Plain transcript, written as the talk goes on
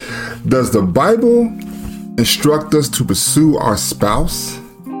Does the Bible instruct us to pursue our spouse?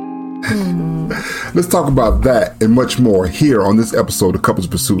 Let's talk about that and much more here on this episode of Couples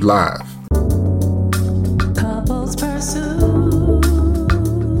Pursuit Live. Couples Pursuit.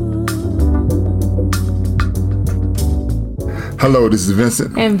 Hello, this is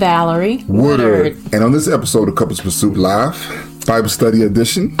Vincent and Valerie Woodard. And on this episode of Couples Pursuit Live, Bible Study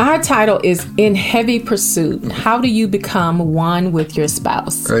Edition, our title is In Heavy Pursuit. How do you become one with your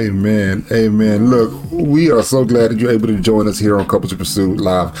spouse? Amen. Amen. Look, we are so glad that you're able to join us here on Couples Pursuit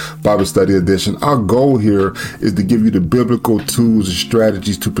Live Bible Study Edition. Our goal here is to give you the biblical tools and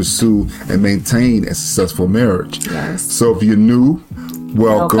strategies to pursue and maintain a successful marriage. Yes. So if you're new,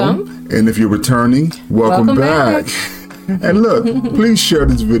 welcome. And if you're returning, welcome back. And look, please share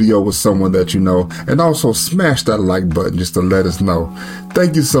this video with someone that you know, and also smash that like button just to let us know.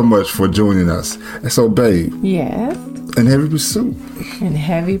 Thank you so much for joining us. And so, babe, yes, In Heavy Pursuit. In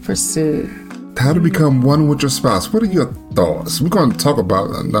Heavy Pursuit. How to become one with your spouse. What are your thoughts? We're going to talk about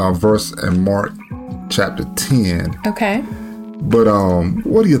a verse in Mark chapter 10. Okay. But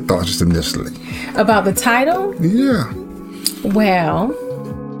what are your thoughts just initially? About the title? Yeah. Well,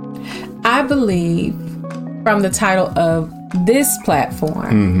 I believe from the title of this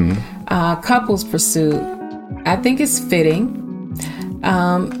platform, Couples Pursuit, I think it's fitting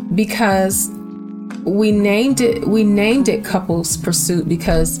because we named it Couples Pursuit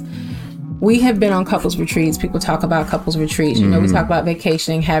because we have been on couples retreats. People talk about couples retreats. You know, we talk about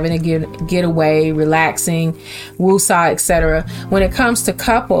vacationing, having a getaway, relaxing, woosah, etc. When it comes to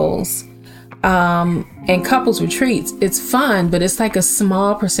couples and couples retreats, it's fun, but it's like a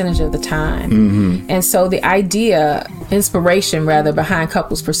small percentage of the time. And so the inspiration behind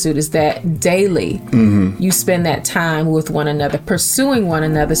Couples Pursuit is that daily you spend that time with one another, pursuing one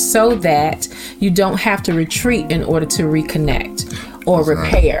another so that you don't have to retreat in order to reconnect or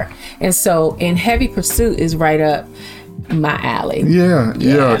repair. And so In Heavy Pursuit is right up my alley. Yeah.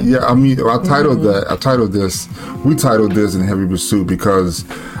 I mean, we titled this In Heavy Pursuit because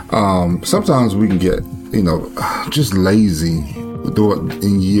sometimes we can get, just lazy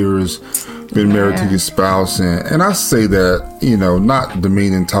in years, been married to your spouse. And I say that, not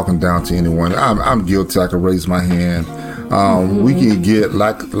demeaning, talking down to anyone. I'm guilty. I can raise my hand. We can get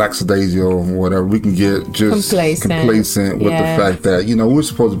lackadaisical or whatever. We can get just complacent with the fact that, we're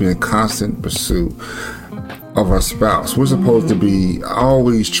supposed to be in constant pursuit of our spouse. We're supposed to be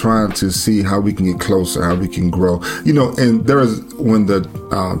always trying to see how we can get closer, how we can grow. And when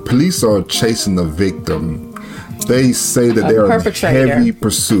the police are chasing the victim, they say that they're in heavy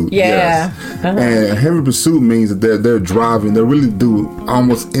pursuit. Yeah. Yes. And heavy pursuit means that they're driving. They really do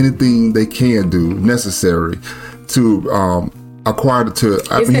almost anything they can do necessary to acquire to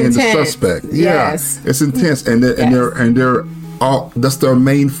apprehend the suspect. Yes. Yeah, it's intense, and they're that's their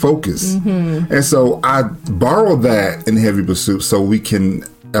main focus. And so I borrow that in Heavy Pursuit so we can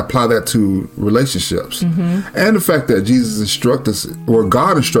apply that to relationships. And the fact that Jesus instructed us, or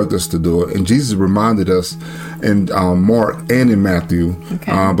God instructed us to do it, and Jesus reminded us in Mark and in Matthew.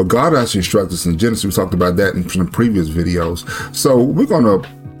 But God actually instructed us in Genesis. We talked about that in some previous videos. So we're going to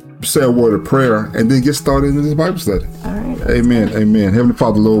say a word of prayer and then get started in this Bible study. All right. Amen. Amen. Heavenly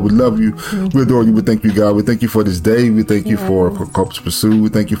Father, Lord, we love you. We adore you. We thank you, God. We thank you for this day. We thank you for Couples Pursuit. We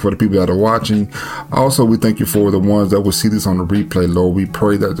thank you for the people that are watching. Also, we thank you for the ones that will see this on the replay, Lord. We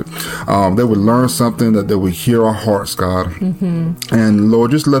pray that they would learn something, that they would hear our hearts, God. And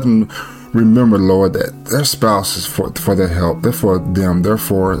Lord, just let them remember, Lord, that their spouse is for their help. They're for them. They're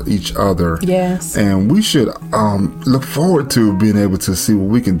for each other. Yes. And we should look forward to being able to see what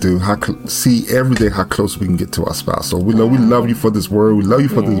we can do, see every day how close we can get to our spouse. So we love you for this word. We love you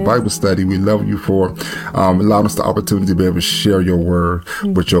for this Bible study. We love you for allowing us the opportunity to be able to share your word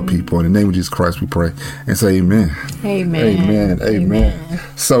with your people. In the name of Jesus Christ, we pray and say amen. Amen.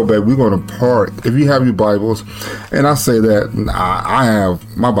 So, babe, we're going to part. If you have your Bibles, and I say that I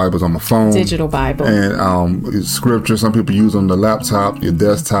have my Bibles on my phone. Digital Bible. And scripture, some people use on the laptop, your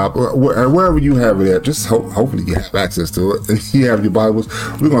desktop, wherever you have it at. Just hopefully you have access to it. If you have your Bibles,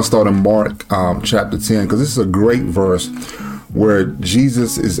 we're going to start in Mark chapter 10, because this is a great verse where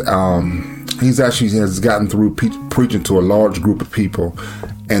Jesus is, has gotten through preaching to a large group of people,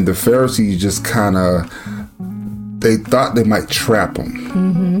 and the Pharisees just they thought they might trap him.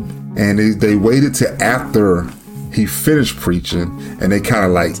 And they waited to after he finished preaching, and they kind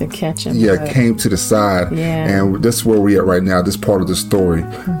of to catch him. Came to the side. And that's where we're at right now, this part of the story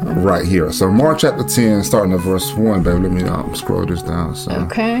right here. So Mark chapter 10, starting at verse 1, baby. Let me scroll this down. So.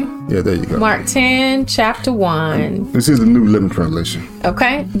 Okay. Yeah, there you go. Mark 10, chapter 1. This is the New Living Translation.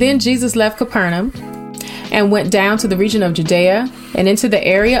 Okay. Then Jesus left Capernaum and went down to the region of Judea and into the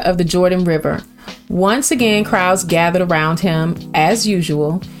area of the Jordan River. Once again, crowds gathered around him as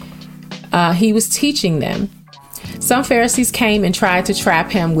usual. He was teaching them. Some Pharisees came and tried to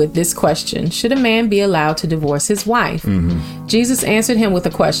trap him with this question: should a man be allowed to divorce his wife? Jesus answered him with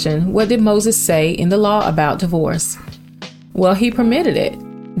a question: what did Moses say in the law about divorce? Well, he permitted it,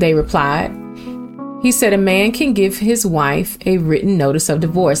 they replied. He said a man can give his wife a written notice of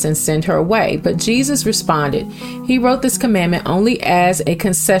divorce and send her away. But Jesus responded, he wrote this commandment only as a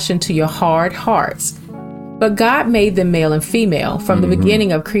concession to your hard hearts. But God made them male and female from the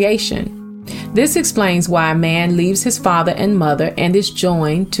beginning of creation. This explains why a man leaves his father and mother and is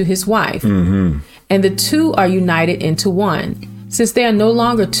joined to his wife. And the two are united into one. Since they are no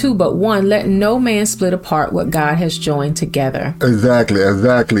longer two but one, let no man split apart what God has joined together. Exactly.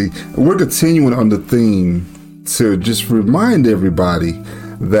 We're continuing on the theme to just remind everybody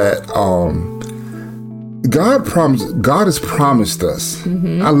that God has promised us.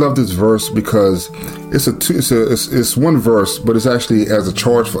 I love this verse because it's one verse, but it's actually as a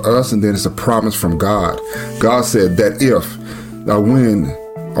charge for us, and then it's a promise from God. God said that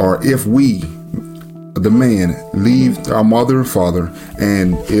if we, the man, leave our mother and father,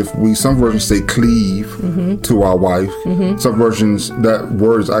 and if we, some versions say cleave to our wife, some versions that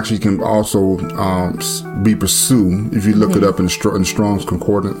words actually can also be pursue. If you look it up in Strong's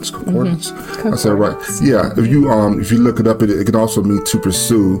concordance, I said right. Yeah, if you look it up, it can also mean to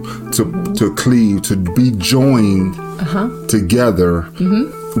pursue, to cleave, to be joined together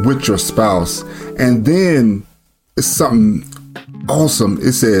with your spouse. And then it's something awesome.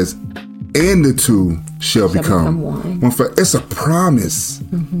 It says, and the two shall become one. It's a promise.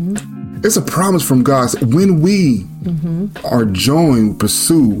 It's a promise from God. When we are joined,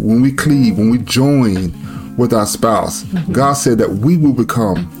 pursue, when we cleave, when we join with our spouse, God said that we will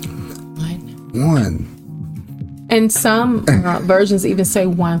become one. And some versions even say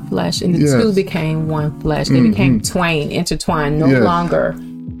one flesh, and the two became one flesh. They became twain, intertwined, longer.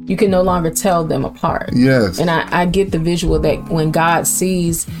 You can no longer tell them apart. Yes. And I get the visual that when God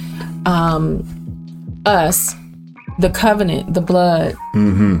sees us, the covenant, the blood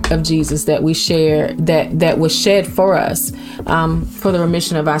of Jesus that we share, that was shed for us for the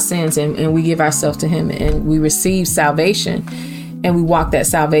remission of our sins, and we give ourselves to him and we receive salvation and we walk that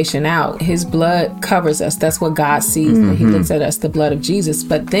salvation out. His blood covers us. That's what God sees when he looks at us, the blood of Jesus.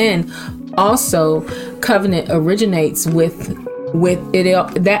 But then also covenant originates with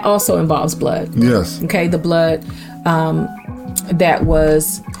it. That also involves blood. Yes. Okay. The blood that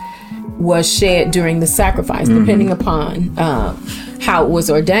was shed during the sacrifice, depending upon how it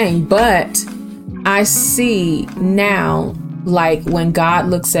was ordained. But I see now, like when God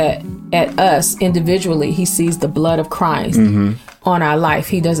looks at us individually, he sees the blood of Christ on our life.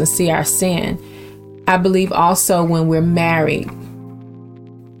 He doesn't see our sin. I believe also when we're married,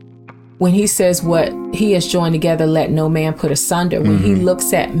 when he says what he has joined together, let no man put asunder. When he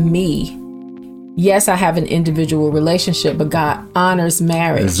looks at me, yes, I have an individual relationship, but God honors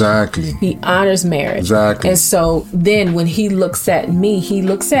marriage. Exactly. He honors marriage. Exactly. And so then when he looks at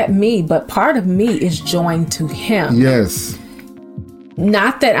me, but part of me is joined to him. Yes.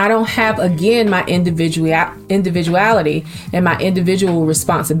 Not that I don't have, again, my individuality and my individual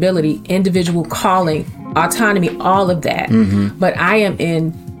responsibility, individual calling, autonomy, all of that. But I am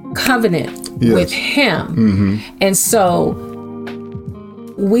in covenant with him. And so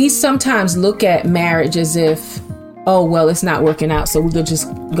we sometimes look at marriage as if, oh, well, it's not working out, so we're just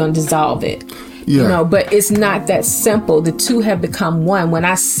going to dissolve it. You know, but it's not that simple. The two have become one. When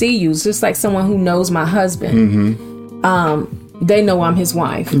I see you, it's just like someone who knows my husband. They know I'm his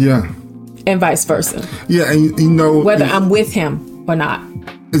wife. Yeah. And vice versa. Yeah, and you know, whether I'm with him or not.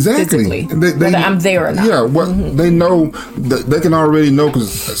 Exactly. Whether I'm there or not. Yeah, they know, they can already know,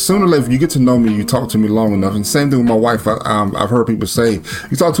 because sooner or later, if you get to know me, you talk to me long enough. And same thing with my wife. I've heard people say,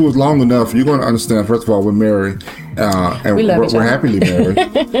 you talk to us long enough, you're going to understand, first of all, we're married. And we're happily married.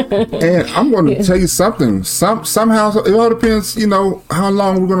 And I'm going to tell you something. Somehow, it all depends, how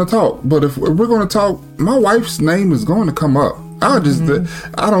long we're going to talk. But if we're going to talk, my wife's name is going to come up. I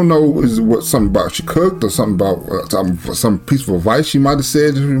don't know, is what something about she cooked, or something about some piece of advice she might have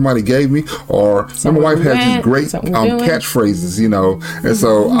said, she might have gave me, or my wife had these great catchphrases, and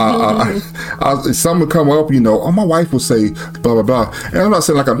so something would come up, oh, my wife would say blah blah blah, and I'm not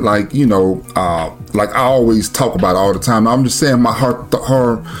saying like I'm like I always talk about it all the time. I'm just saying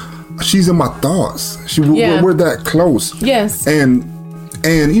her she's in my thoughts. We're that close. Yes. And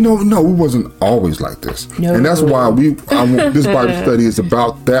no, we wasn't always like this. No. And that's why this Bible study is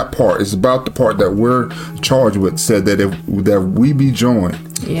about that part. It's about the part that we're charged with, said that that we be joined.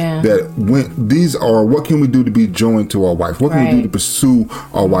 Yeah. That when these are, what can we do to be joined to our wife? What can we do to pursue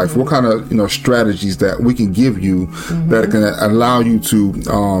our wife? What kind of strategies that we can give you that can allow you to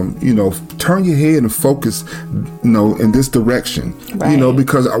turn your head and focus in this direction. Right.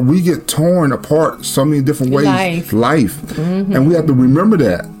 Because we get torn apart so many different ways. Life. And we have to remember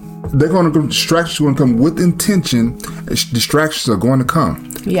that. They're going to distractions going to come with intention. Distractions are going to come.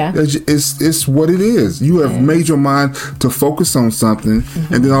 Yeah, it's what it is. You have made your mind to focus on something,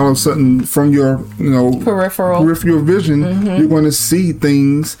 and then all of a sudden, from your peripheral vision, you're going to see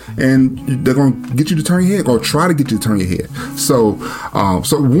things, and they're going to get you to turn your head, or try to get you to turn your head. So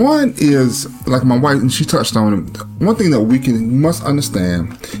one is, like my wife, and she touched on it. One thing that we must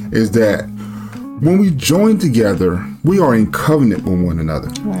understand is that when we join together, we are in covenant with one another.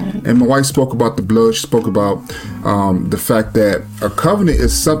 Right. And my wife spoke about the blood. She spoke about the fact that a covenant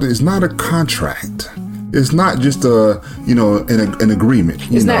is something. It's not a contract. It's not just an agreement.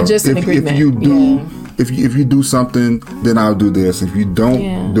 It's not just an agreement. If you do something, then I'll do this. If you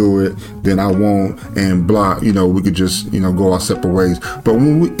don't do it, then I won't. And blah. We could just go our separate ways. But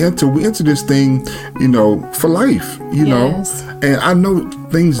when we enter this thing, for life. Yes. And I know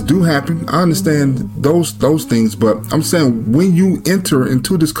things do happen. I understand those things, but I'm saying when you enter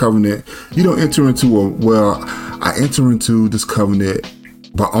into this covenant, you don't enter into I enter into this covenant,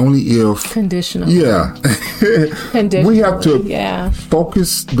 but only if conditional. Yeah. Conditional. We have to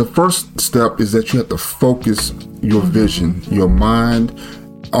focus. The first step is that you have to focus your vision, your mind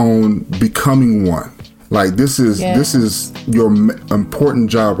on becoming one. Like this is your important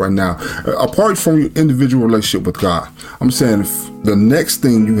job right now. Apart from your individual relationship with God, I'm saying the next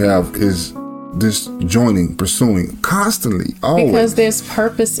thing you have is this joining, pursuing constantly, always. Because there's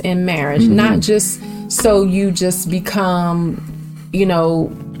purpose in marriage, not just so you just become,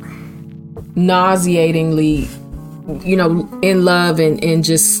 nauseatingly, in love and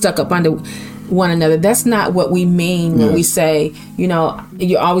just stuck up under one another. That's not what we mean when we say,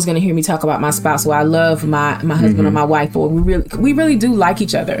 you're always going to hear me talk about my spouse, or I love my husband or my wife, or we really do like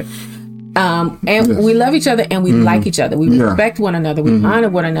each other. And we love each other, and we like each other. We respect one another. We honor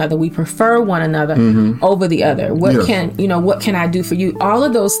one another. We prefer one another over the other. What can I do for you? All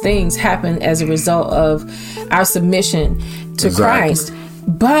of those things happen as a result of our submission to Christ.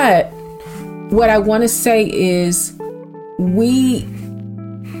 But what I want to say is we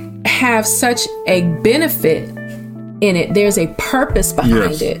have such a benefit in it. There's a purpose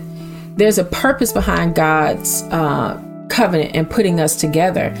behind it. There's a purpose behind God's covenant and putting us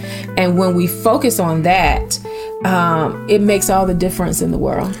together. And when we focus on that, it makes all the difference in the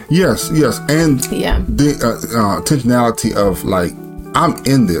world. Yes. And the intentionality of like, I'm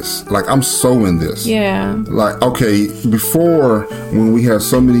in this. Like, I'm so in this. Yeah. Like, okay, before, when we had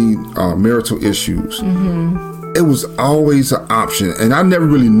so many marital issues, it was always an option. And I never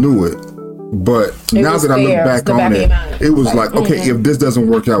really knew it. But now that I look back on it, it was like, okay, if this doesn't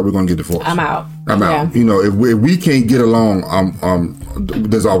work out, we're going to get divorced. I'm out. If we can't get along,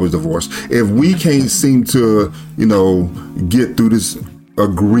 there's always divorce. If we can't seem to, get through this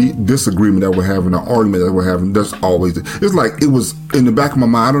disagreement that we're having, an argument that we're having, that's always, it's like it was in the back of my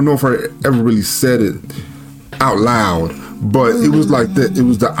mind. I don't know if I ever really said it out loud, but it was like that. It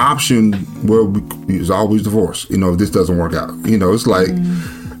was the option where it was always divorce. If this doesn't work out, it's like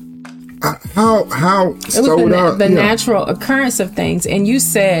how it was the natural occurrence of things. And you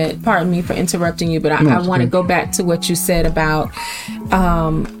said, pardon me for interrupting you, but I want to go back to what you said about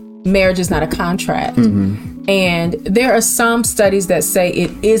marriage is not a contract. And there are some studies that say it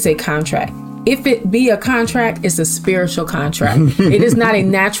is a contract. If it be a contract, it's a spiritual contract. It is not a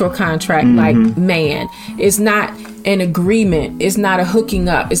natural contract like man. It's not an agreement. It's not a hooking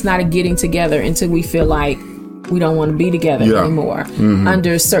up. It's not a getting together until we feel like we don't want to be together anymore.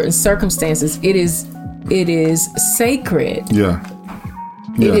 Under certain circumstances, it is sacred.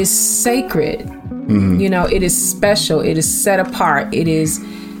 It is sacred. It is special. It is set apart. It is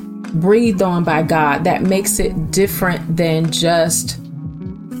breathed on by God. That makes it different than just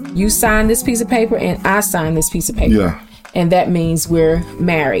you sign this piece of paper and I sign this piece of paper. And that means we're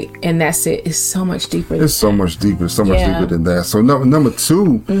married, and that's it. It's so much deeper. It's so much deeper than that. So number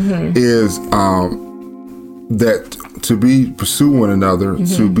two is that to be pursue one another,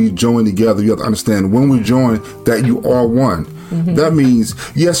 to be joined together, you have to understand when we join that you are one. That means,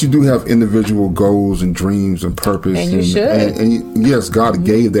 yes, you do have individual goals and dreams and purpose. And you should. And yes, God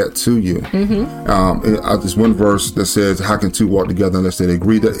gave that to you. There's one verse that says, how can two walk together unless they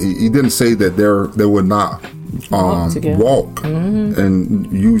agree? That he didn't say that they would not walk.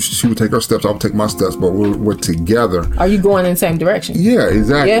 And she would take her steps, I would take my steps, but we're together. Are you going in the same direction? Yeah,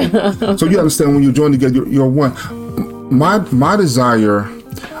 exactly. So you understand when you join together, you're one. My desire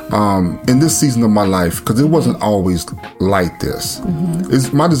in this season of my life, because it wasn't always like this.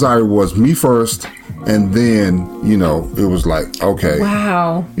 My desire was me first, and then, it was like, okay.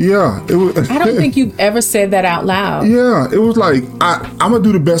 Wow. Yeah. It was, I don't think you've ever said that out loud. Yeah. It was like, I'm going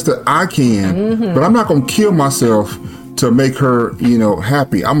to do the best that I can, but I'm not going to kill myself to make her,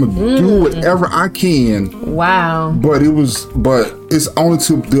 happy. I'm going to do whatever I can. Wow. But it's only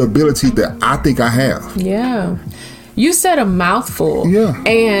to the ability that I think I have. Yeah. You said a mouthful. Yeah.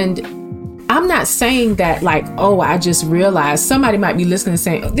 And I'm not saying that like, oh, I just realized. Somebody might be listening and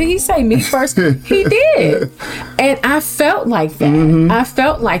saying, did he say me first? He did. And I felt like that. I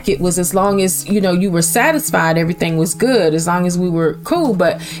felt like it was, as long as, you were satisfied, everything was good, as long as we were cool.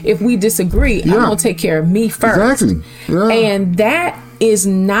 But if we disagree, I'm going to take care of me first. Exactly. Yeah. And that is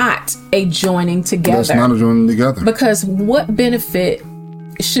not a joining together. That's not a joining together. Because what benefit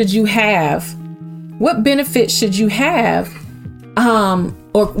should you have? What benefit should you have?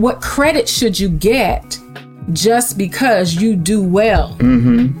 Or what credit should you get just because you do well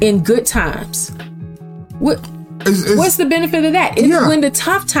in good times? What's the benefit of that? It's when the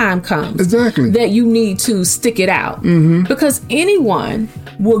tough time comes that you need to stick it out. Because anyone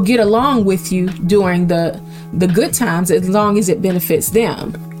will get along with you during the good times as long as it benefits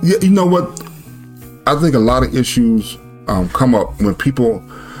them. Yeah, you know what? I think a lot of issues come up when people.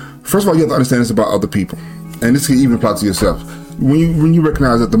 First of all, you have to understand this about other people, and this can even apply to yourself. When you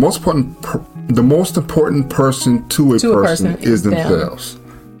recognize that the most important person to a person is themselves.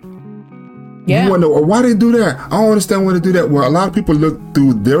 Yeah. You wonder, well, why they do that? I don't understand why they do that. Well, a lot of people look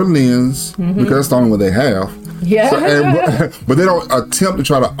through their lens because that's the only one they have. Yeah. But they don't attempt to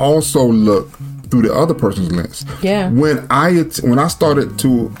try to also look through the other person's lens. Yeah. When I started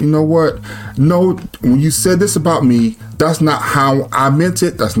to, no, when you said this about me, that's not how I meant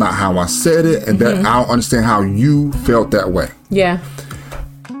it. That's not how I said it. And that I don't understand how you felt that way. Yeah.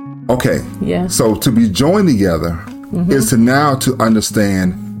 Okay. Yeah. So to be joined together is to now to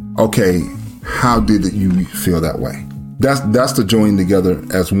understand, okay, how did you feel that way? That's the joining together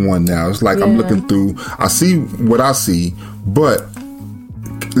as one now. It's like I'm looking through, I see what I see, but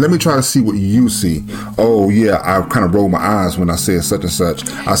let me try to see what you see. Oh yeah, I kind of rolled my eyes when I said such and such.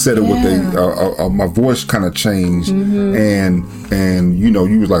 I said it with my voice kind of changed, and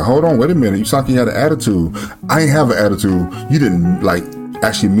you was like, hold on, wait a minute, you thought you had an attitude. I ain't have an attitude. You didn't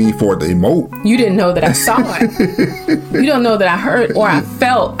actually mean for it to emote. You didn't know that I saw it. You don't know that I heard or I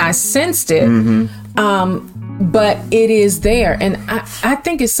felt, I sensed it. But it is there, and I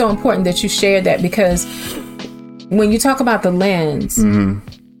think it's so important that you share that, because when you talk about the lens,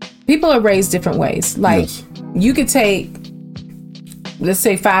 people are raised different ways. Like you could take, let's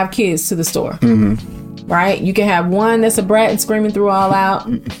say, 5 kids to the store, right? You can have one that's a brat and screaming through all out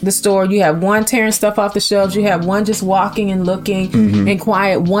the store. You have one tearing stuff off the shelves. You have one just walking and looking and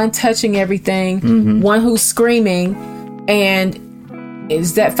quiet. One touching everything. One who's screaming. And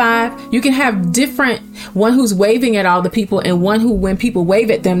is that 5? You can have different, one who's waving at all the people and one who, when people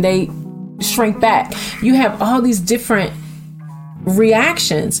wave at them, they shrink back. You have all these different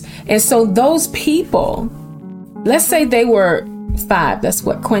reactions. And so those people, let's say they were 5, that's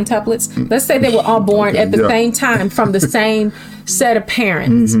what, quintuplets? Let's say they were all born at the same time from the same set of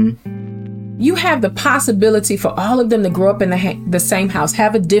parents. You have the possibility for all of them to grow up in the same house,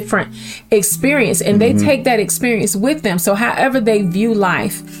 have a different experience, and they take that experience with them. So however they view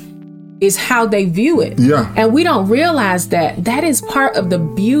life is how they view it. Yeah. And we don't realize that is part of the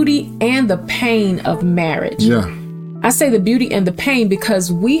beauty and the pain of marriage. Yeah. I say the beauty and the pain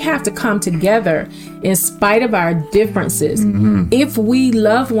because we have to come together in spite of our differences. If we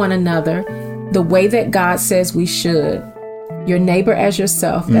love one another the way that God says we should, your neighbor as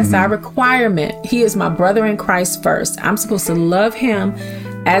yourself, that's our requirement. He is my brother in Christ first. I'm supposed to love him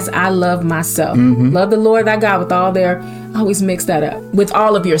as I love myself. Love the Lord thy God with all their, I always mix that up, with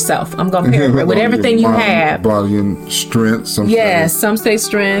all of yourself. I'm going to paraphrase, with everything you have. Body and strength. Some say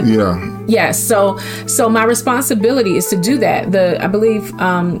strength. Yeah. Yes. So my responsibility is to do that. I believe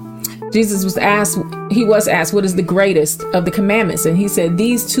Jesus was asked, what is the greatest of the commandments? And he said,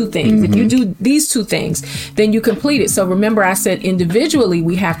 these 2 things. If you do these 2 things, then you complete it. So remember, I said individually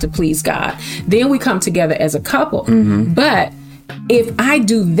we have to please God. Then we come together as a couple. But if I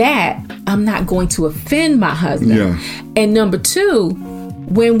do that, I'm not going to offend my husband. Yeah. And number 2,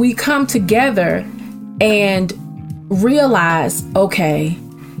 when we come together and realize, okay,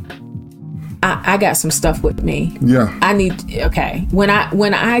 I got some stuff with me. Yeah. When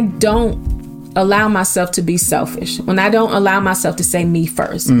I don't allow myself to be selfish, when I don't allow myself to say me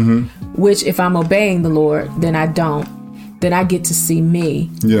first, which if I'm obeying the Lord, then I don't, then I get to see me.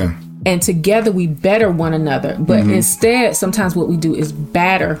 Yeah. and together we better one another. But instead, sometimes what we do is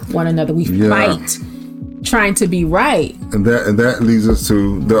batter one another. We fight, trying to be right. And that leads us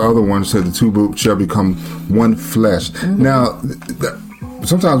to the other one, said the two shall become one flesh. Now,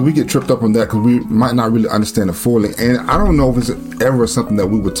 sometimes we get tripped up on that because we might not really understand it fully. And I don't know if it's ever something that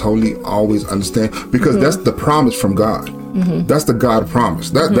we would totally always understand, because that's the promise from God. That's the God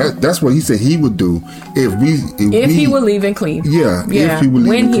promise. That's what he said he would do if he would leave and cleave. Yeah. If he would leave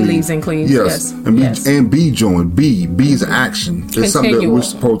when and he cleave. leaves and cleaves. Yes. And be joined. Be is action. It's something that we're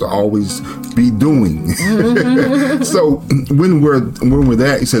supposed to always be doing. So when we're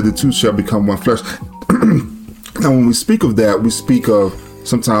that, he said the two shall become one flesh. Now when we speak of that, we speak of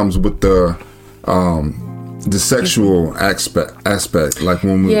sometimes with the sexual aspect, like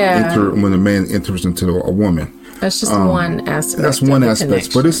when when a man enters into a woman. That's just one aspect. That's one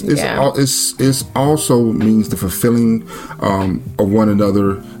aspect, but it's also means the fulfilling of one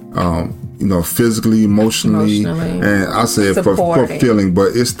another, physically, emotionally, and I say for fulfilling,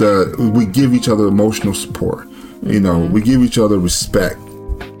 but it's we give each other emotional support. We give each other respect.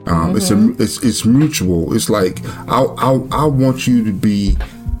 It's mutual. It's like I want you to be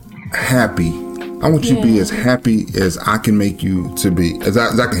happy. I want you to be as happy as I can make you to be, as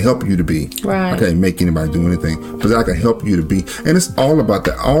I can help you to be. Right. I can't make anybody do anything, but I can help you to be. And it's all about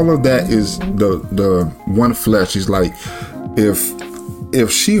that. All of that is the one flesh. It's like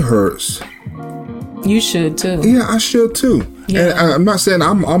if she hurts, you should too. Yeah, I should too. Yeah. And I'm not saying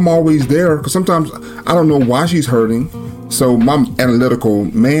I'm always there, because sometimes I don't know why she's hurting. So my analytical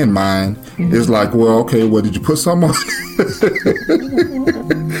man mind is like, well, okay, well, did you put some on?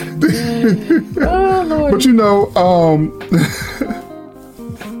 Oh, Lord.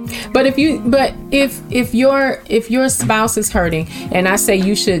 But but if your spouse is hurting, and I say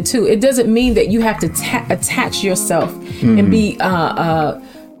you should too, it doesn't mean that you have to attach yourself and be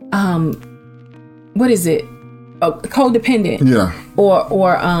what is it? Codependent. Yeah. Or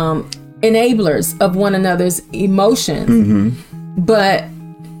enablers of one another's emotions. But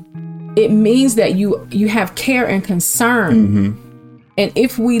it means that you have care and concern. And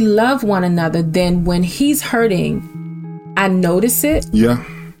if we love one another, then when he's hurting, I notice it. Yeah.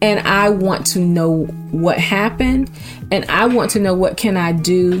 And I want to know what happened, and I want to know what can I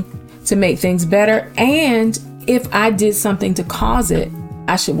do to make things better. And if I did something to cause it,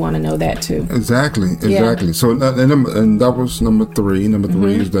 I should want to know that too. Exactly. Yeah. So and that was number 3. Number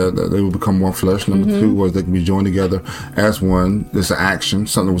 3 is that they will become one flesh. Number 2 was they can be joined together as one. It's an action,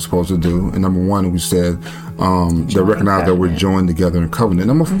 something we're supposed to do. And number 1, we said they recognize that we're joined together in covenant.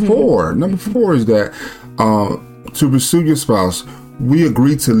 Number 4 is that to pursue your spouse, we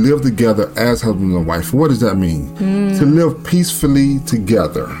agree to live together as husband and wife. What does that mean? To live peacefully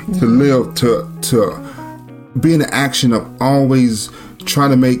together. To live to be in the action of always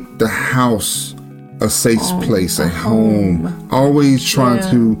trying to make the house a safe place, a home. Always trying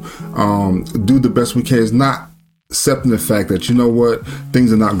to do the best we can. It's not accepting the fact that, you know what,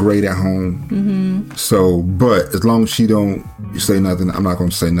 things are not great at home. So, but as long as she don't say nothing, I'm not going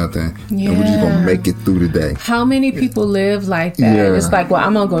to say nothing. And we're just going to make it through the day. How many people live like that? Yeah. It's like, well,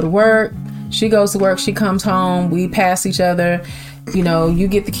 I'm going to go to work. She goes to work. She comes home. We pass each other. You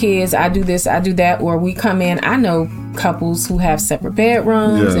get the kids, I do this, I do that, or we come in. I know couples who have separate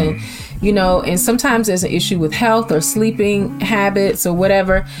bedrooms and, and sometimes there's an issue with health or sleeping habits or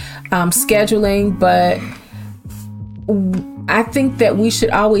whatever, scheduling. But I think that we should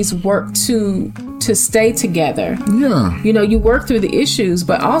always work to stay together. Yeah. You work through the issues,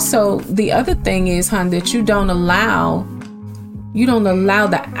 but also the other thing is, hon, that you don't allow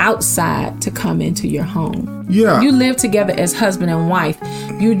the outside to come into your home. Yeah. You live together as husband and wife.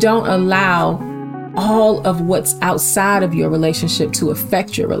 You don't allow all of what's outside of your relationship to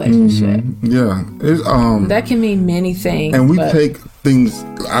affect your relationship. Yeah. That can mean many things. And we take things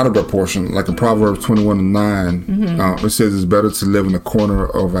out of proportion. Like in Proverbs 21:9, it says it's better to live in the corner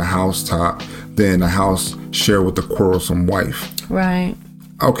of a housetop than a house shared with a quarrelsome wife. Right.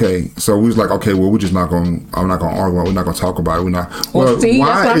 Okay, so we was like, okay, well, I'm not going to argue. We're not going to talk about it. We're not. Well, see,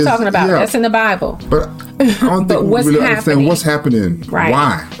 that's what I'm talking about. Yeah. That's in the Bible. But I don't think we really understand what's happening.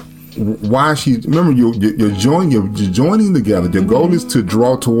 Right. Why she? Remember, you're joining together. Your goal is to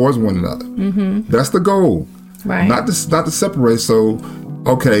draw towards one another. That's the goal. Right. Not to separate. So,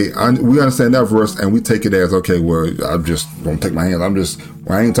 okay, we understand that verse, and we take it as, okay, well, I'm just going to take my hand.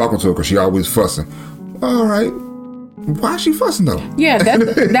 I ain't talking to her because she always fussing. All right. Why is she fussing though? Yeah,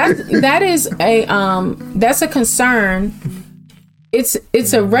 that's a concern.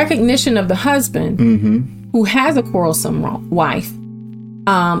 It's a recognition of the husband who has a quarrelsome wife,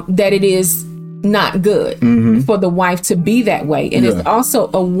 that it is not good for the wife to be that way. And it's also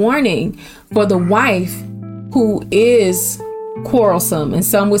a warning for the wife who is quarrelsome, and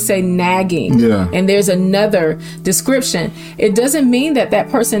some would say nagging. Yeah. And there's another description. It doesn't mean that that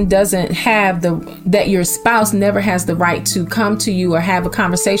person doesn't have that your spouse never has the right to come to you or have a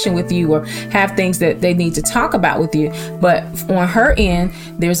conversation with you or have things that they need to talk about with you. But on her end,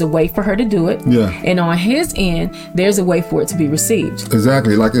 there's a way for her to do it. Yeah. And on his end, there's a way for it to be received.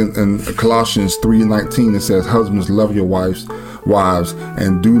 Exactly. Like in Colossians 3:19, it says, husbands, love your wives,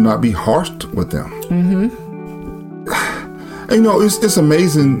 and do not be harsh with them. And, you know, it's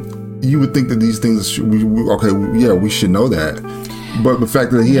amazing. You would think that these things, we should know that. But the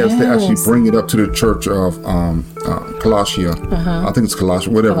fact that he has to actually bring it up to the church of Colossia, I think it's Colossia,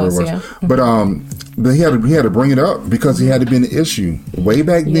 whatever it was. But he had to bring it up because he had to be an issue way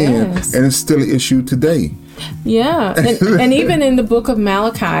back then, and it's still an issue today. Yeah, and even in the book of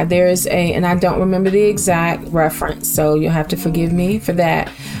Malachi, there is and I don't remember the exact reference, so you'll have to forgive me for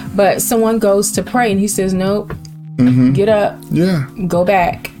that. But someone goes to pray, and he says, "Nope, get up, go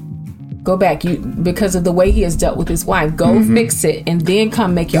back." You, because of the way he has dealt with his wife. Go fix it, and then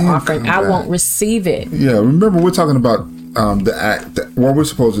come make your offering. I won't receive it. Yeah, remember we're talking about the act. What we're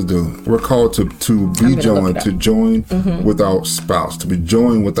supposed to do. We're called to be joined, to join with our spouse, to be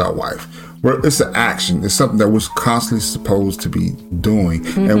joined with our wife. It's an action. It's something that we're constantly supposed to be doing.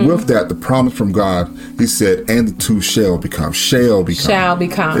 And with that, the promise from God, he said, and the two shall become. Shall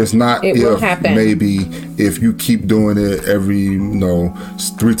become. It's not it will happen. Maybe if you keep doing it every,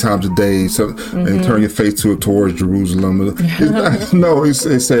 3 times a day, and turn your face towards Jerusalem. It's not,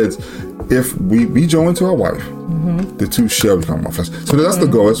 it says, if we be joined to our wife, the two shall become one flesh. So that's the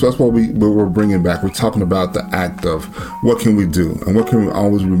goal. That's what we're bringing back. We're talking about the act of what can we do, and what can we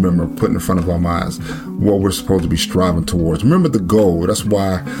always remember, put in front of our minds what we're supposed to be striving towards. Remember the goal. That's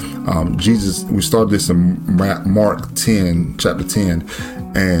why Jesus, we started this in Mark 10, chapter 10,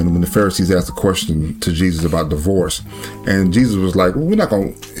 and when the Pharisees asked a question to Jesus about divorce, and Jesus was like, we're not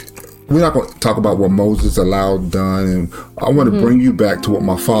going to talk about what Moses allowed done, and I want to bring you back to what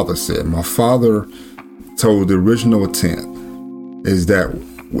my father said. My father told the original intent is that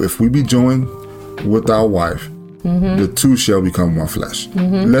if we be joined with our wife, the two shall become one flesh.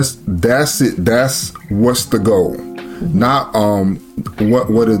 That's it. That's what's the goal. Not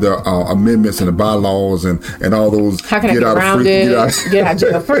what are the amendments and the bylaws and all those. How can I get around it? Get out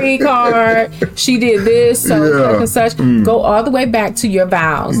jail free card. She did this, so such and such. Go all the way back to your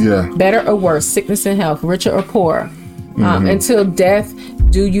vows. Better or worse, sickness and health, richer or poor, until death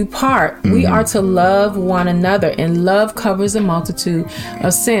do you part. We are to love one another, and love covers a multitude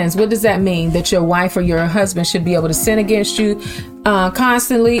of sins. What does that mean? That your wife or your husband should be able to sin against you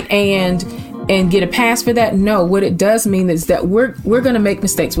constantly and get a pass for that? No. What it does mean is that we're going to make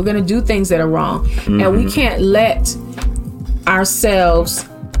mistakes. We're going to do things that are wrong, and we can't let ourselves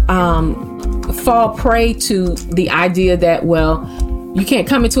fall prey to the idea that, well, you can't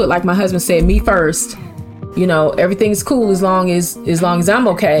come into it like my husband said, me first. Everything's cool as long as I'm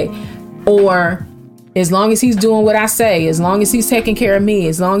okay, or as long as he's doing what I say, as long as he's taking care of me,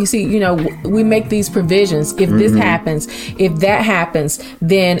 as long as he, we make these provisions. If this happens, if that happens,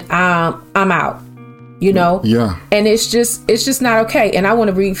 then I'm out. And it's just not okay. And I want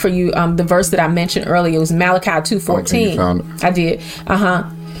to read for you the verse that I mentioned earlier. It was Malachi 2:14. I did.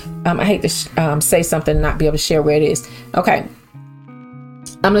 I hate to say something and not be able to share where it is. Okay.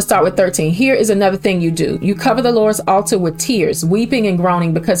 I'm going to start with 13. Here is another thing you do. You cover the Lord's altar with tears, weeping and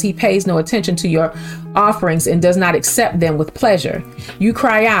groaning because he pays no attention to your offerings and does not accept them with pleasure. You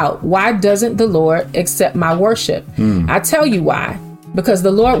cry out, why doesn't the Lord accept my worship? I tell you why. Because the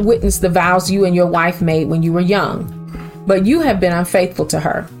Lord witnessed the vows you and your wife made when you were young. But you have been unfaithful to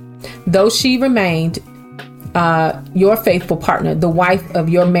her, though she remained your faithful partner, the wife of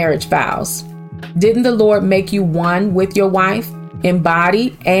your marriage vows. Didn't the Lord make you one with your wife? In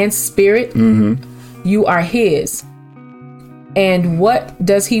body and spirit, you are his. And what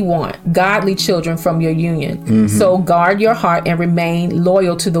does he want? Godly children from your union. So guard your heart and remain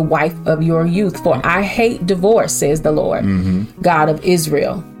loyal to the wife of your youth. For I hate divorce, says the Lord, God of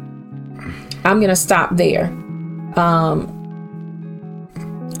Israel. I'm going to stop there.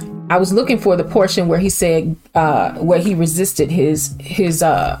 I was looking for the portion where he said, where he resisted his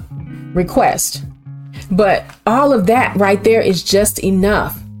request. But all of that right there is just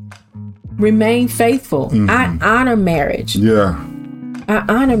enough. Remain faithful. I honor marriage. I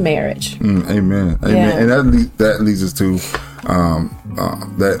honor marriage. Amen. And that leads us to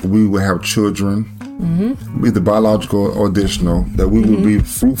that we will have children, either biological or additional, that we will be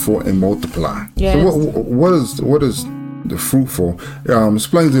fruitful and multiply. So what is the fruitful?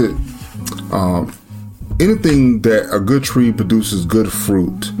 Explains it anything that a good tree produces good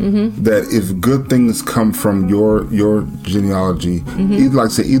fruit, that if good things come from your genealogy,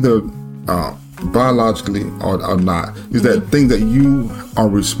 either biologically or not, is that thing that you are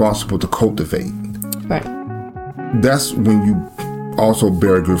responsible to cultivate. Right. That's when you also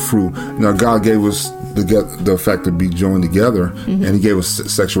bear good fruit. Now, God gave us the fact to be joined together, and He gave us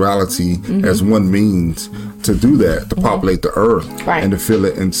sexuality as one means to do that, to populate the earth, right, and to fill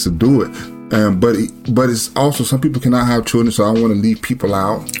it and subdue it. But it's also, some people cannot have children, so I don't want to leave people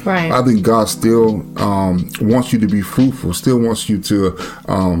out. Right. I think God still wants you to be fruitful, still wants you to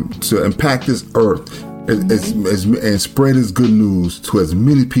impact this earth and spread His good news to as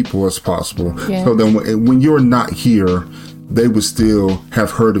many people as possible. Yeah. So then when you're not here, they would still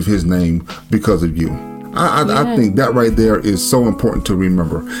have heard of His name because of you. I think that right there is so important to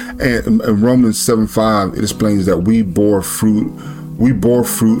remember. And in Romans 7:5, it explains that we bore fruit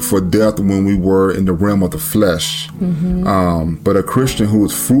for death when we were in the realm of the flesh. But a Christian who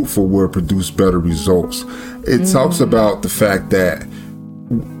is fruitful will produce better results. It talks about the fact that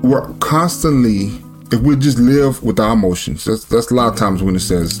we're constantly, if we just live with our emotions, that's a lot of times when it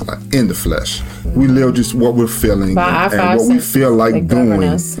says in the flesh. We live just what we're feeling and what we feel like doing.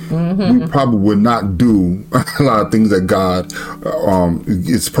 We probably would not do a lot of things that God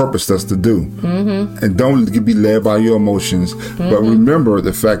it's purposed us to do. And don't be led by your emotions. But remember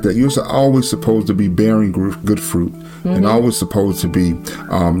the fact that you're always supposed to be bearing good fruit, and always supposed to be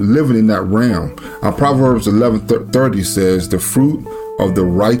living in that realm. Proverbs 11:30 says, the fruit of the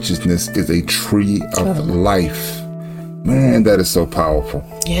righteousness is a tree of life. Man, that is so powerful.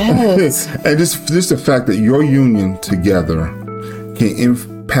 Yes. And just the fact that your union together can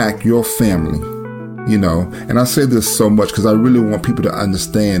impact your family, and I say this so much because I really want people to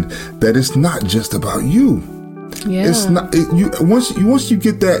understand that it's not just about you. Yeah. It's not. Once you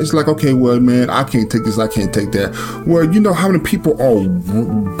get that, it's like, okay, well, man, I can't take this, I can't take that. Well, you know how many people are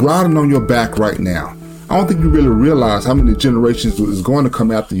riding on your back right now. I don't think you really realize how many generations is going to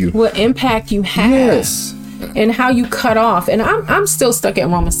come after you. What impact you have. Yes. And how you cut off. And I'm still stuck at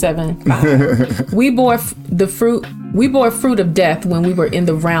Romans 7:5. We bore fruit of death when we were in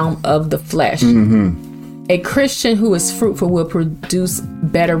the realm of the flesh. A Christian who is fruitful will produce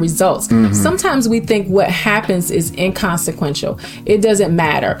better results. Sometimes we think what happens is inconsequential. It doesn't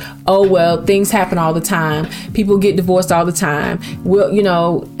matter. Oh, well, things happen all the time. People get divorced all the time. Well,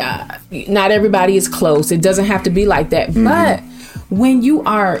 not everybody is close. It doesn't have to be like that. But when you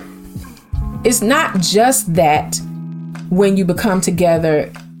are, it's not just that when you become together,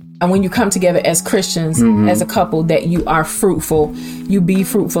 and when you come together as Christians, as a couple, that you are fruitful, you be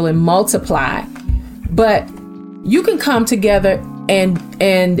fruitful and multiply. But you can come together and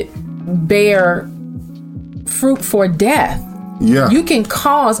bear fruit for death. Yeah. You can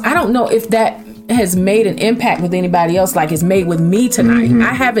cause, I don't know if that has made an impact with anybody else like it's made with me tonight.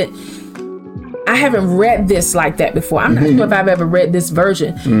 I haven't read this like that before. I'm not sure if I've ever read this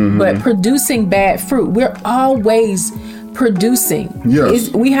version. But producing bad fruit, we're always producing.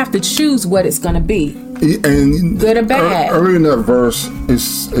 Yes. We have to choose what it's going to be. And good or bad. Early in that verse, it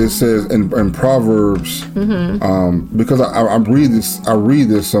says in Proverbs, because I read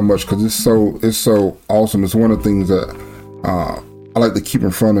this so much because it's so awesome. It's one of the things that I like to keep in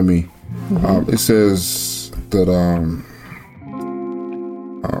front of me. It says that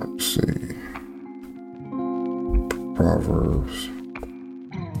let's see, Proverbs.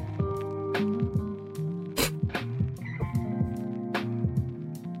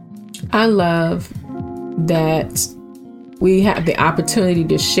 I love that we have the opportunity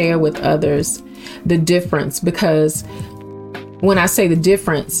to share with others the difference, because when I say the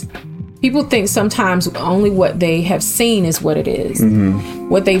difference, people think sometimes only what they have seen is what it is.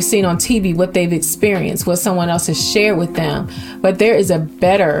 What they've seen on TV, what they've experienced, what someone else has shared with them. But there is a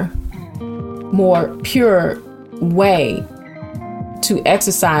better, more pure way to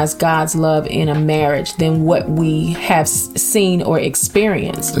exercise God's love in a marriage than what we have seen or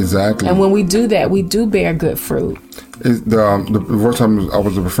experienced. Exactly. And when we do that, we do bear good fruit. The verse I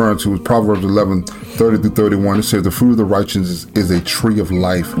was referring to was Proverbs 11:30-31. It says, the fruit of the righteous is a tree of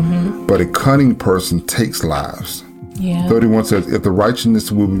life, but a cunning person takes lives. Yeah. 31 says, if the righteous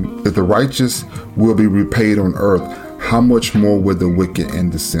will be repaid on earth, how much more with the wicked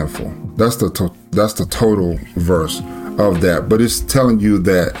and the sinful? That's the total verse of that. But it's telling you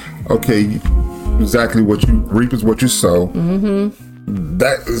that, okay, exactly what you reap is what you sow.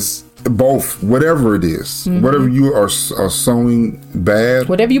 That is both, whatever it is, whatever you are sowing bad,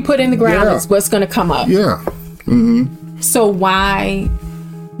 whatever you put in the ground is what's going to come up. Yeah. So why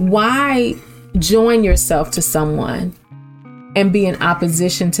join yourself to someone and be in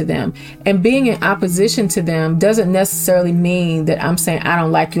opposition to them. And being in opposition to them doesn't necessarily mean that I'm saying, I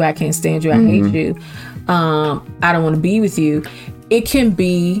don't like you, I can't stand you, I hate you, I don't want to be with you. It can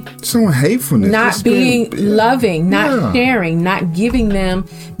be someone hatefulness, not being loving, not sharing, not giving them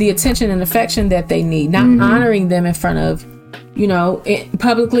the attention and affection that they need, not honoring them in front of,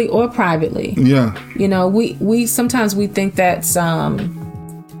 publicly or privately. Yeah. We sometimes we think that's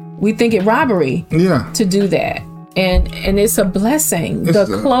we think it robbery to do that. And it's a blessing. The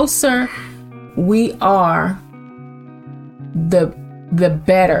closer we are, the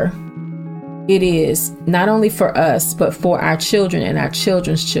better it is, not only for us, but for our children and our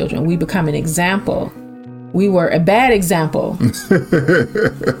children's children. We become an example. We were a bad example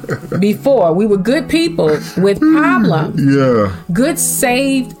before. We were good people with problems. Yeah. Good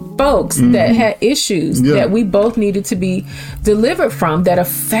saved folks that had issues that we both needed to be delivered from, that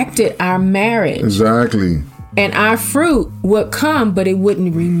affected our marriage. Exactly. And our fruit would come, but it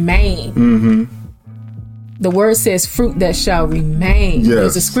wouldn't remain. The word says fruit that shall remain. Yes.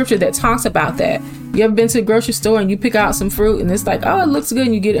 There's a scripture that talks about that. You ever been to the grocery store and you pick out some fruit and it's like, oh, it looks good,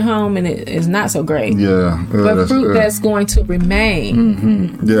 and you get it home and it is not so great. Yeah. But fruit that's going to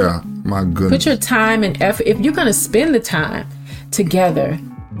remain. Yeah. My goodness. Put your time and effort. If you're going to spend the time together,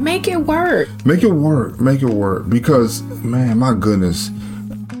 make it work. Make it work. Make it work. Because, man, my goodness,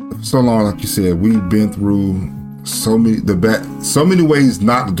 so long, like you said, we've been through so many ways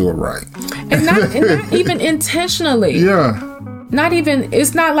not to do it right. And not even intentionally. Yeah. Not even,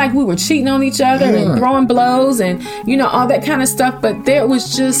 it's not like we were cheating on each other and throwing blows and, all that kind of stuff. But there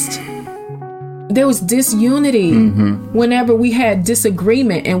was disunity whenever we had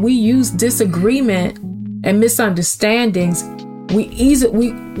disagreement, and we used disagreement and misunderstandings.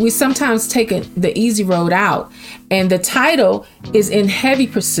 We sometimes take the easy road out. And the title is In Heavy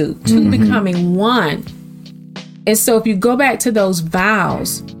Pursuit, two becoming one. And so if you go back to those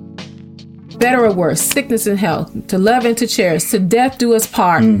vows, better or worse, sickness and health, to love and to cherish, to death do us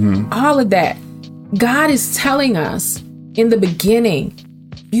part, all of that, God is telling us in the beginning,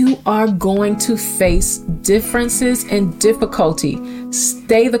 you are going to face differences and difficulty.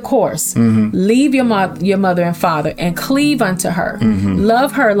 Stay the course. Leave your mother and father and cleave unto her.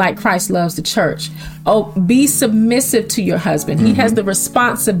 Love her like Christ loves the church. Oh, be submissive to your husband. He has the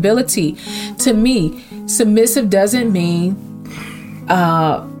responsibility. To me, submissive doesn't mean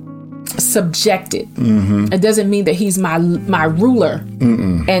subjected. It doesn't mean that he's my ruler.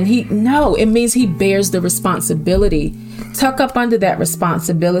 And it means he bears the responsibility. Tuck up under that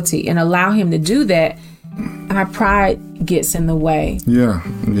responsibility and allow him to do that. Our pride gets in the way. Yeah.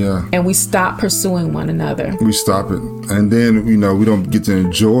 And we stop pursuing one another. We stop it. And then, we don't get to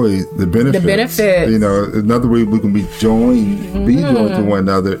enjoy the benefits. Another way we can be joined to one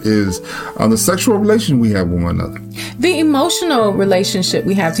another is on the sexual relation we have with one another. The emotional relationship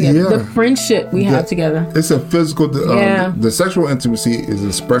we have together. The friendship we have together. It's a physical, the sexual intimacy is an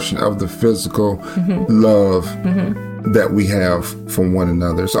expression of the physical love that we have from one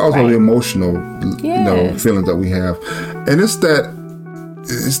another. It's also the emotional, feeling that we have, and it's that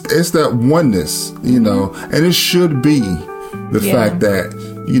oneness, and it should be the fact that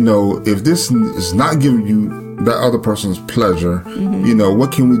if this is not giving you that other person's pleasure,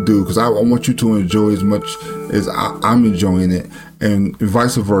 what can we do? Because I want you to enjoy as much as I'm enjoying it, and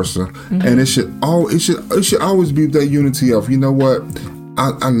vice versa. And it should always be that unity of,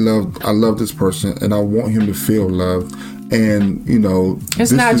 I love this person, and I want him to feel loved. And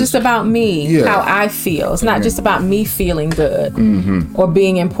it's not just about me, how I feel. It's not just about me feeling good or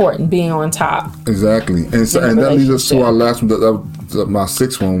being important, being on top. Exactly. And that leads us to our last one. My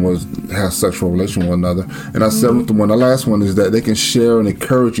sixth one has sexual relation with one another, and our seventh one, the last one, is that they can share and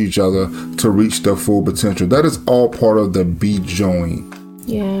encourage each other to reach their full potential. That is all part of the be joined.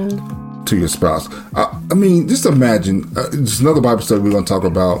 Yeah. To your spouse. I mean, just imagine. Just another Bible study we're going to talk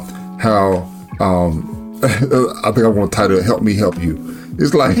about how. I think I want to title it "Help Me Help You."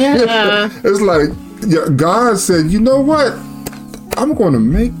 It's like God said, you know what? I'm going to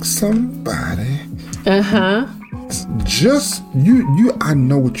make somebody. Just you. I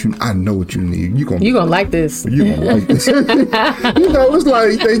know what you need. You're gonna like this. You're gonna like this. It's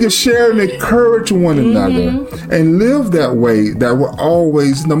like they can share and encourage one another and live that way. That we're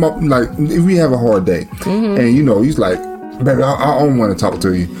always, like, if we have a hard day, and he's like, baby, I don't want to talk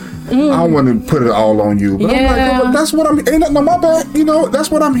to you. I don't want to put it all on you, but I'm like, no, that's what I'm. Ain't no, my bad.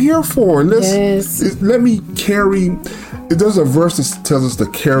 That's what I'm here for. Let me carry. There's a verse that tells us to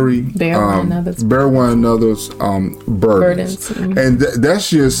bear one another's burdens. And that's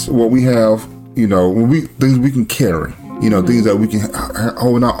just what we have. Things we can carry. Things that we can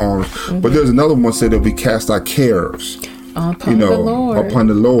hold in our arms. But there's another one said that we cast our cares Upon the Lord. Upon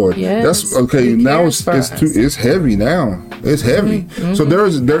the Lord. Yes. That's okay. He Now cares for us. it's heavy now. It's heavy. So there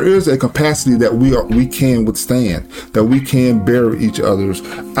is a capacity that we can withstand, that we can bear each other's.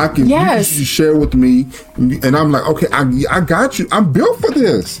 You share with me, and I'm like, okay, I got you. I'm built for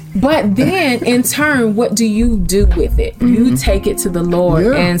this. But then, in turn, what do you do with it? You take it to the Lord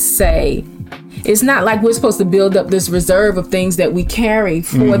and say, it's not like we're supposed to build up this reserve of things that we carry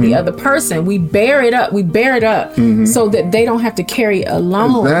for the other person. We bear it up. So that they don't have to carry it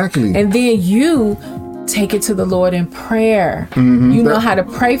alone. Exactly. And then you take it to the Lord in prayer. You know how to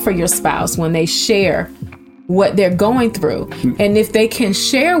pray for your spouse when they share what they're going through. And if they can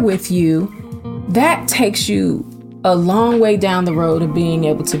share with you, that takes you a long way down the road of being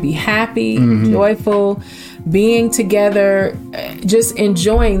able to be happy, joyful, being together, just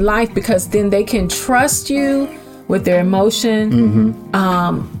enjoying life, because then they can trust you with their emotion.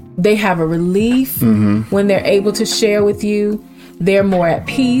 They have a relief when they're able to share with you. They're more at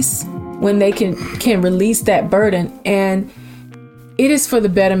peace when they can release that burden, and it is for the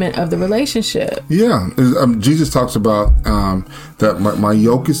betterment of the relationship. Yeah, Jesus talks about that my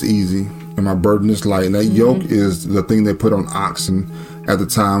yoke is easy and my burden is light. And that yoke is the thing they put on oxen at the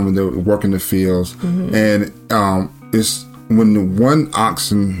time when they were working the fields. And it's when the one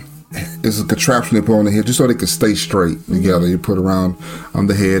oxen is a contraption they put on the head just so they can stay straight together. You put around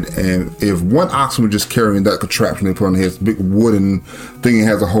the head, and if one oxen was just carrying that contraption they put on the head, it's a big wooden thing that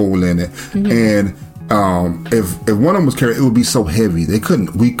has a hole in it, and if one of them was carrying, it would be so heavy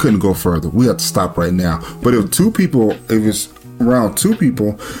we couldn't go further. We have to stop right now. But if it's around two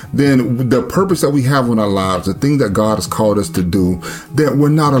people, then the purpose that we have in our lives, the thing that God has called us to do, that we're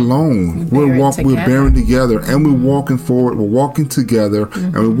not alone. We're bearing together, and we're walking forward. We're walking together,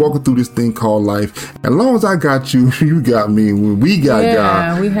 and we're walking through this thing called life. As long as I got you, you got me. When we got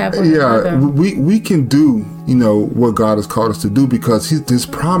God, we have one another. we can do what God has called us to do, because His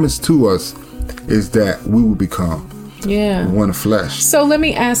promise to us is that we will become one flesh. So let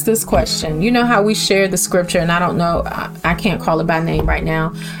me ask this question. You know how we share the scripture, and I don't know, I can't call it by name right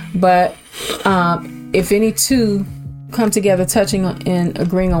now, but if any two come together touching and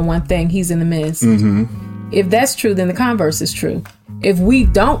agreeing on one thing, He's in the midst. If that's true, then the converse is true. If we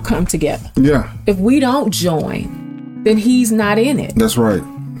don't come together, if we don't join, then He's not in it. That's right.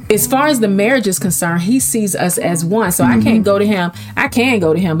 As far as the marriage is concerned, He sees us as one. So I can't go to him. I can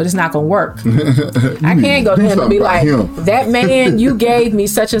go to him, but it's not going to work. I can't go to him and be like, that man, you gave me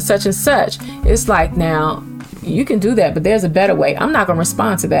such and such and such. It's like, now, you can do that, but there's a better way. I'm not going to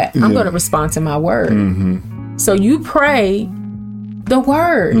respond to that. I'm going to respond to my word. So you pray the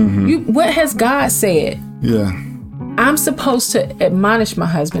word. What has God said? I'm supposed to admonish my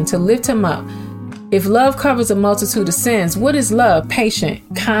husband, to lift him up. If love covers a multitude of sins, what is love? Patient,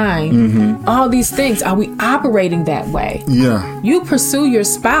 kind, all these things. Are we operating that way? You pursue your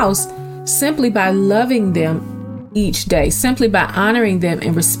spouse simply by loving them each day, simply by honoring them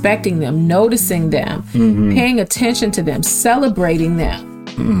and respecting them, noticing them, paying attention to them, celebrating them.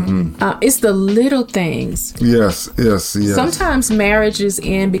 It's the little things. Yes. Sometimes marriages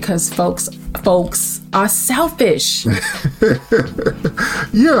end because folks are selfish. It's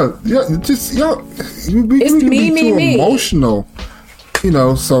me. Emotional.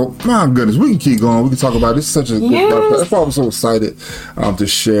 So my goodness, we can keep going. We can talk about it. It's such a good podcast. That's why I'm so excited to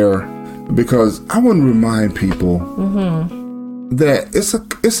share, because I want to remind people that it's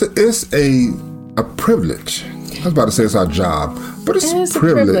a privilege. I was about to say it's our job, but it's a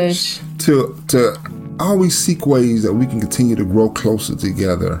privilege to always seek ways that we can continue to grow closer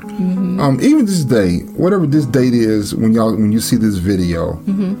together. Even this day, whatever this date is, when you see this video,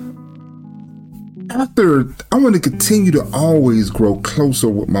 after, I want to continue to always grow closer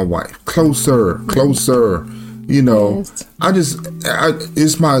with my wife, closer.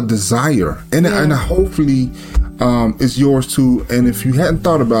 It's my desire, and hopefully it's yours too. And if you hadn't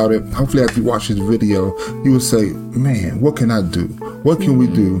thought about it, hopefully after you watch this video, you will say, man, what can I do? What can we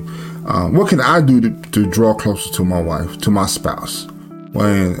do? What can I do to draw closer to my wife, to my spouse?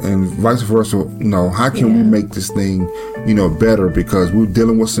 And vice versa, how can we make this thing, better? Because we're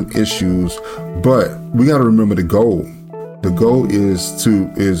dealing with some issues, but we got to remember the goal. The goal is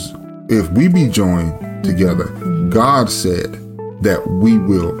if we be joined together, God said that we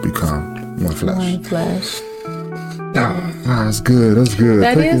will become one flesh. One flesh. That's good. That's good.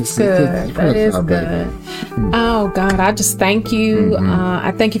 That is good. Oh God, I just thank you.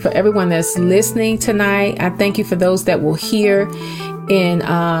 I thank you for everyone that's listening tonight. I thank you for those that will hear in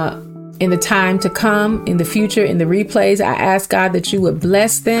in the time to come, in the future, in the replays. I ask, God, that you would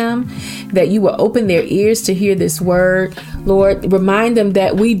bless them, that you will open their ears to hear this word. Lord, remind them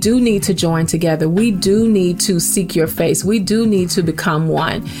that we do need to join together. We do need to seek your face. We do need to become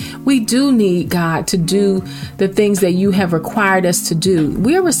one. We do need, God, to do the things that you have required us to do.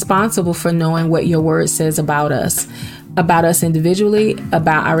 We're responsible for knowing what your word says about us individually,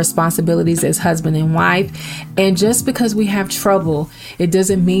 about our responsibilities as husband and wife. And just because we have trouble, it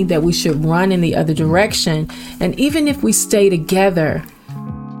doesn't mean that we should run in the other direction. And even if we stay together,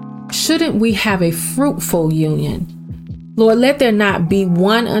 shouldn't we have a fruitful union? Lord, let there not be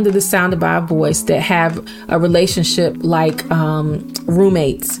one under the sound of our voice that have a relationship like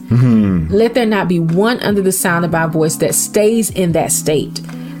roommates. Mm-hmm. Let there not be one under the sound of our voice that stays in that state.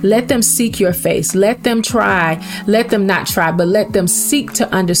 Let them seek your face. Let them try. Let them not try, but let them seek to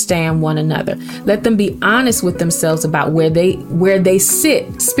understand one another. Let them be honest with themselves about where they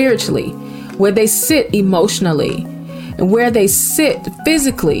sit spiritually, where they sit emotionally, and where they sit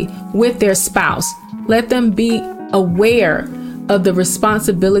physically with their spouse. Let them be aware of the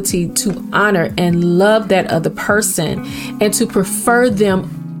responsibility to honor and love that other person and to prefer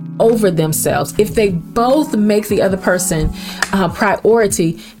them over themselves. If they both make the other person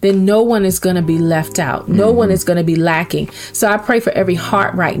priority, then no one is going to be left out. No one is going to be lacking. So I pray for every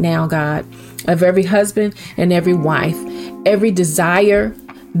heart right now, God, of every husband and every wife, every desire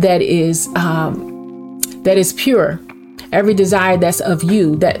that is pure, every desire that's of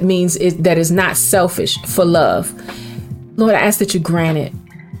you, that means that is not selfish, for love. Lord, I ask that you grant it.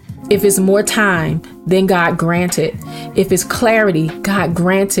 If it's more time, then God grant it. If it's clarity, God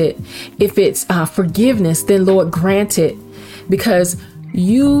grant it. If it's forgiveness, then Lord grant it. Because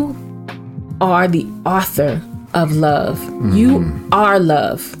you are the author of love. Mm-hmm. You are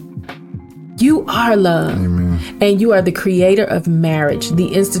love. You are love. Amen. And you are the creator of marriage. The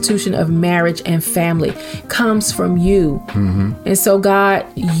institution of marriage and family comes from you. Mm-hmm. And so, God,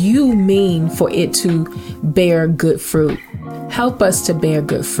 you mean for it to bear good fruit. Help us to bear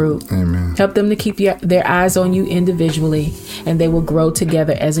good fruit. Amen. Help them to keep their eyes on you individually, and they will grow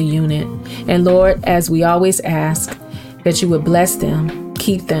together as a unit. And Lord, as we always ask, that you would bless them,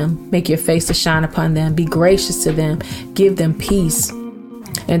 keep them, make your face to shine upon them, be gracious to them, give them peace.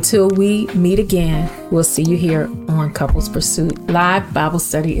 Until we meet again, we'll see you here on Couples Pursuit Live Bible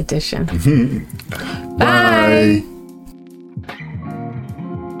Study Edition. Bye.